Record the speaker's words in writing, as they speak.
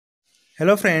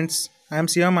Hello friends, I am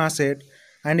Siam Aset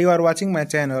and you are watching my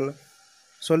channel.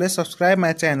 So let's subscribe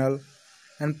my channel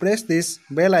and press this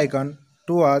bell icon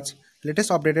to watch latest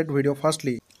updated video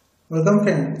firstly. Welcome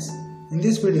friends. In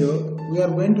this video we are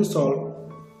going to solve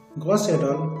Gauss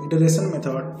seidel iteration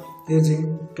method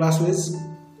using class-wise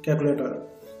calculator.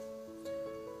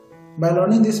 By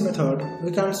learning this method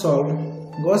we can solve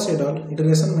Gauss seidel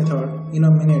iteration method in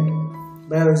a minute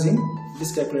by using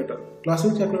this calculator.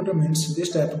 Class-wise calculator means this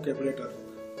type of calculator.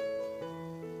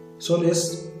 So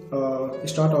let's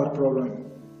start our problem.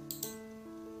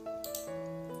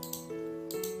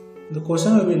 The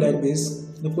question will be like this.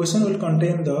 The question will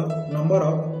contain the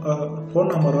four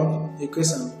number of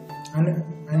equation, and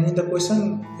in the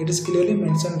question it is clearly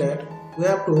mentioned that we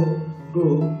have to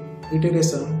do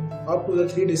iteration up to the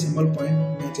 3 decimal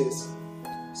point matches.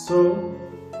 So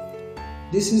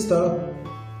this is the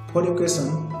four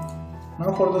equation.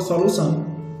 Now for the solution,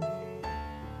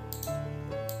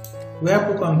 we have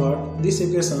to convert this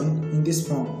equation in this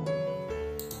form.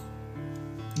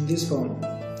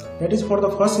 That is, for the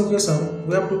first equation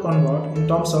we have to convert in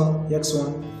terms of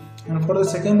x1, and for the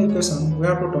second equation we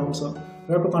have to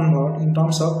convert in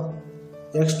terms of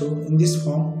x2 in this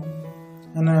form,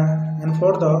 and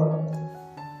for the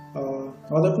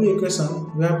other two equations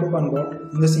we have to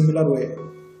convert in the similar way.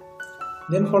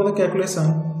 Then for the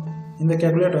calculation in the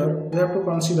calculator we have to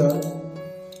consider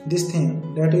this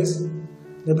thing, that is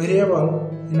the variable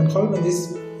involved in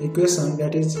this equation,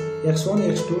 that is x1,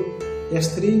 x2,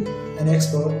 x3 and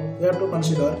x4. We have to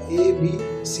consider a, b,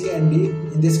 c and d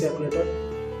in this calculator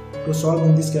to solve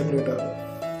in this calculator.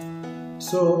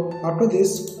 So after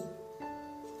this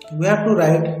we have to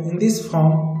write in this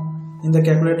form in the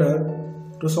calculator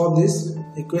to solve this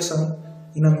equation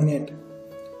in a minute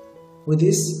with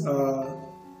this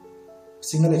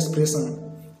single expression.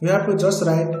 We have to just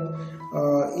write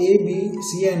a, b,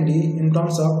 c and d in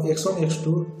terms of x1,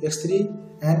 x2,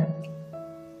 x3 and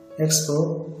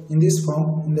x4 in this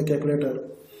form in the calculator.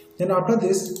 Then after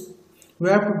this we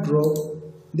have to draw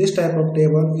this type of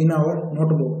table in our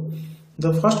notebook.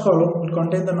 The first column will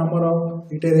contain the number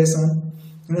of iteration,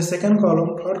 in the second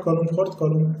column, third column, fourth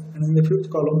column, and in the fifth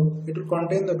column it will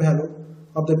contain the value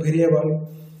of the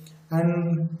variable,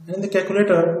 and in the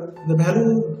calculator the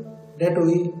value that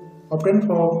we obtain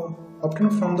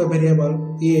from the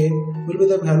variable a will be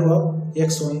the value of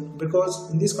x1,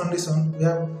 because in this condition we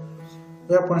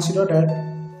have considered that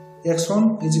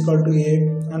x1 is equal to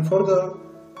a, and for the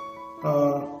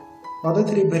other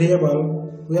three variable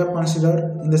we have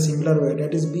considered in the similar way,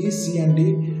 that is b, c and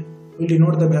d will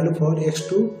denote the value for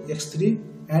x2, x3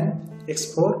 and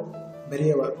x4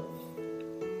 variable.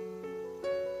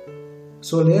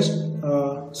 So let's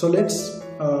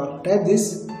type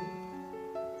this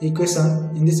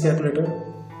equation in this calculator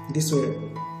this way.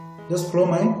 Just follow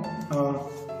my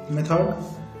method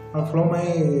or follow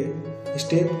my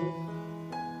step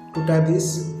to type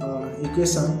this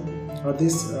equation or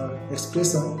this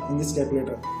expression in this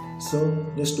calculator. So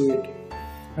let's do it.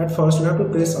 At first we have to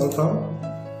press alpha,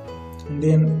 and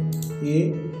then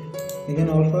a, again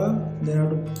alpha, then have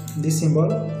to this symbol,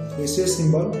 ratio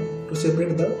symbol to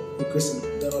separate the equation.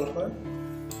 Then alpha,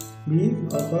 b,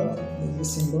 alpha, then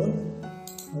this symbol,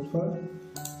 alpha,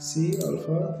 c,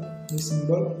 alpha, this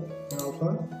symbol, and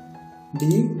alpha,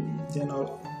 d, then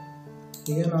alpha,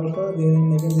 again alpha,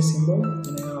 then again this symbol,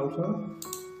 then again alpha.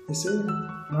 This is,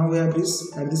 now we have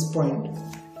this at this point.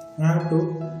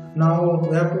 Now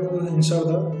we have to insert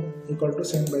the equal to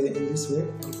sign by in this way,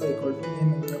 alpha equal to,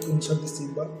 and we have to insert this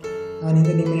symbol, and in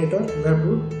the numerator we have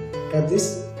to type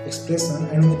this expression,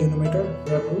 and in the denominator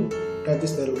we have to type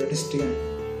this value, that is 10.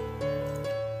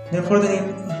 Then for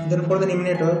the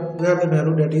numerator we have the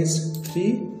value, that is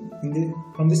 3.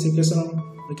 From this equation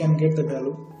we can get the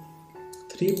value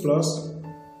 3 plus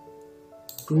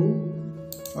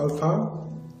 2 alpha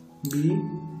b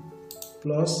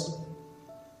plus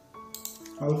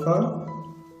alpha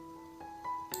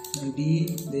and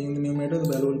d. Then in the numerator the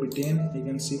value will be 10, you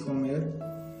can see from here.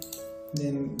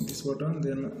 Then this button,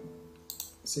 then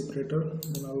separator,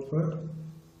 then alpha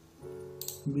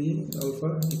b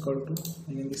alpha equal to,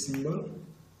 again this symbol.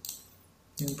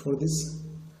 And for this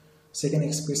second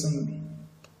expression,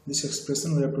 this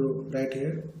expression we have to write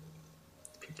here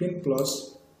 15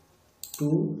 plus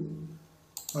 2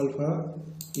 alpha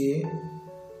a,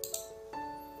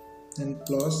 then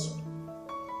plus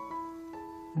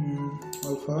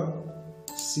alpha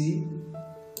c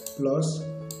plus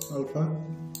alpha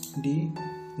d.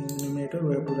 In the numerator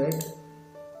we have to write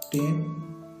 10,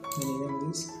 then again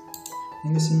this.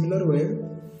 In a similar way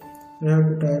we have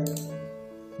to type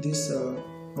this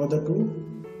other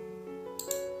two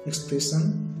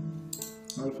expression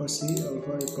alpha c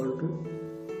alpha equal to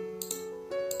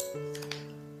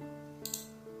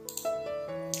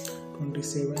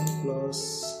 27 plus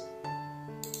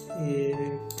a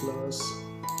plus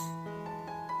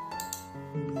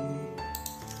b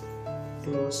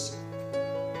plus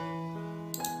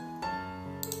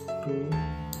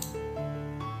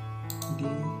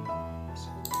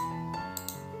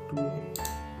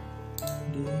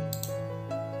 2d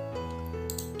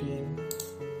 10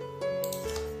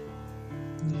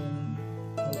 then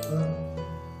alpha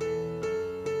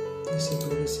is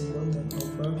equal to symbol, then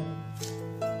alpha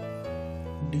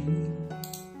d,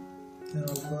 then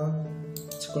alpha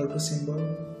is equal to symbol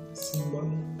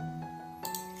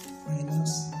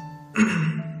minus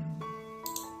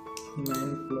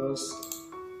 9 plus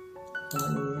a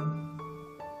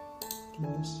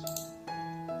plus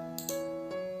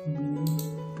b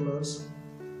plus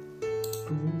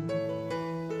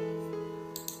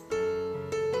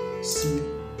 2c,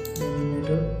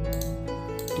 denominator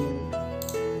 10.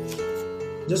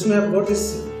 Just we have got this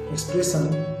expression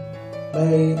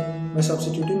by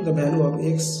substituting the value of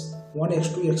x1,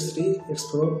 x2, x3,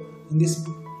 x4 in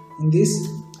this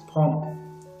form,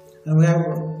 and we have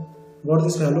got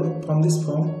this value from this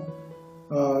form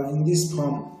in this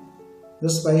form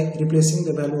just by replacing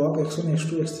the value of x1,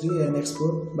 x2, x3 and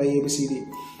x4 by ABCD.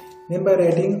 Then by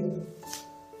writing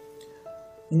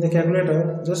in the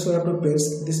calculator, just we have to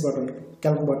press this button,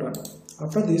 calc button.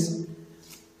 After this,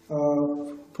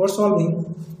 for solving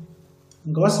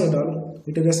Gauss seidel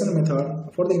iteration method,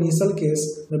 for the initial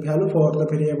case, the value for the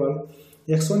variable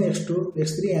x1, x2,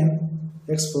 x3 and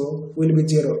x4 will be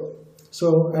 0.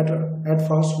 So at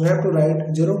first we have to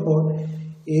write 0 for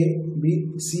a,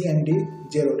 b, c and d,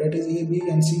 0. That is a, b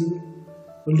and c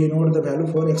will denote the value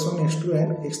for x1, x2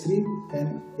 and x3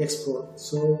 and x4.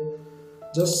 So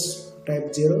just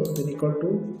type 0, then equal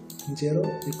to 0,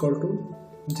 equal to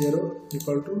 0,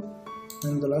 equal to,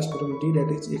 and the last term d,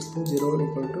 that is x4, 0,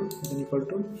 equal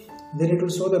to, then it will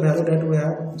show the value that we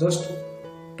have just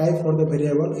type for the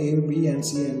variable a, b and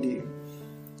c and d.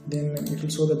 Then it will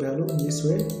show the value in this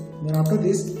way. Then after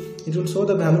this, it will show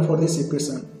the value for this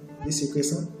equation,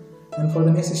 and for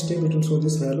the next step it will show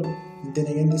this value, then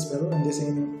again this value, and this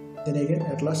then again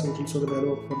at last it will show the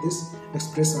value for this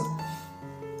expression.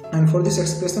 And for this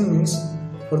expression means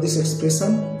for this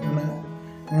expression,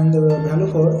 and the value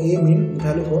for a mean the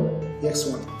value for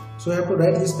x1. So we have to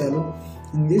write this value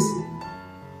in this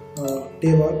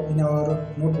table in our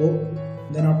notebook.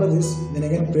 Then after this, then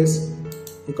again press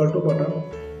equal to button.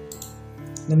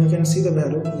 Then you can see the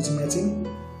value is matching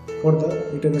for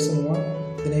the iteration 1.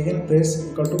 Then again press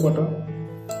equal to button.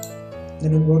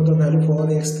 Then you got the value for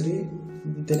x3.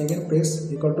 Then again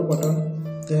press equal to button.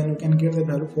 Then you can get the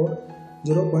value for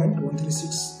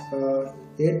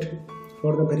 0.1368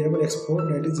 for the variable x4,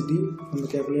 that is d, from the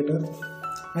calculator.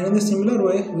 And in a similar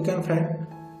way, we can find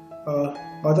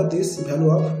this value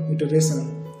of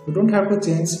iteration. You don't have to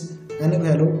change any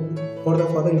value for the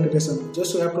further iteration.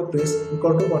 Just you have to press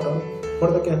equal to button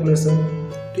for the calculation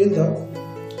till the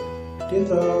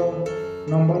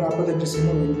number after the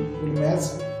decimal will match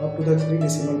up to the 3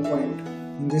 decimal point.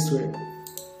 In this way,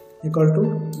 equal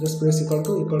to, just press equal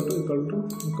to.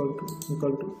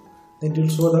 Then it will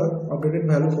show the updated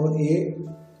value for a.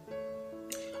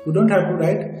 You don't have to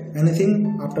write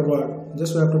anything afterward.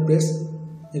 Just you have to press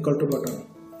equal to button.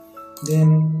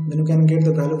 Then you can get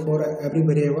the value for every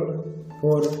variable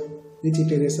for each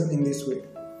iteration in this way.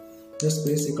 Just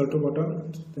press equal to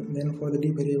button. Then for the d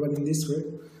variable in this way.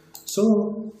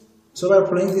 So by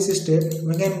following this step,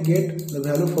 we can get the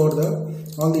value for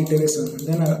all the iteration.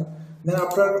 Then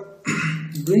after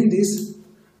doing this,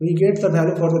 we get the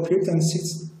value for the 5th and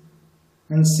 6th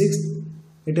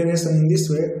iteration in this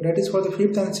way. That is for the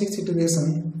 5th and 6th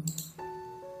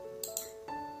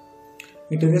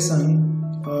iteration,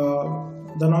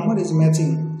 the number is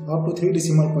matching up to 3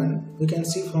 decimal point. We can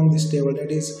see from this table,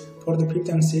 that is for the 5th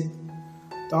and 6th,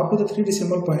 up to the 3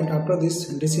 decimal point. After this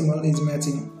decimal is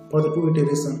matching for the 2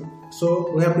 iteration. So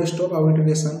we have to stop our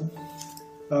iteration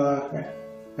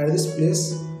at this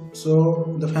place. So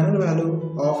the final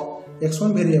value of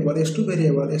x1 variable, x2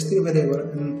 variable, x3 variable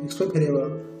and x4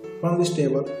 variable from this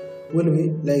table will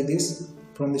be like this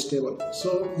from this table.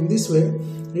 So in this way,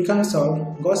 we can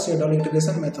solve Gauss seidel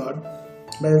integration method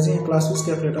by using a class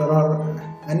calculator or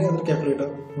any other calculator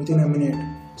within a minute.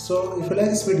 So if you like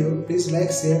this video, please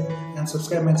like, share and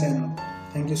subscribe my channel.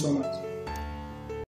 Thank you so much.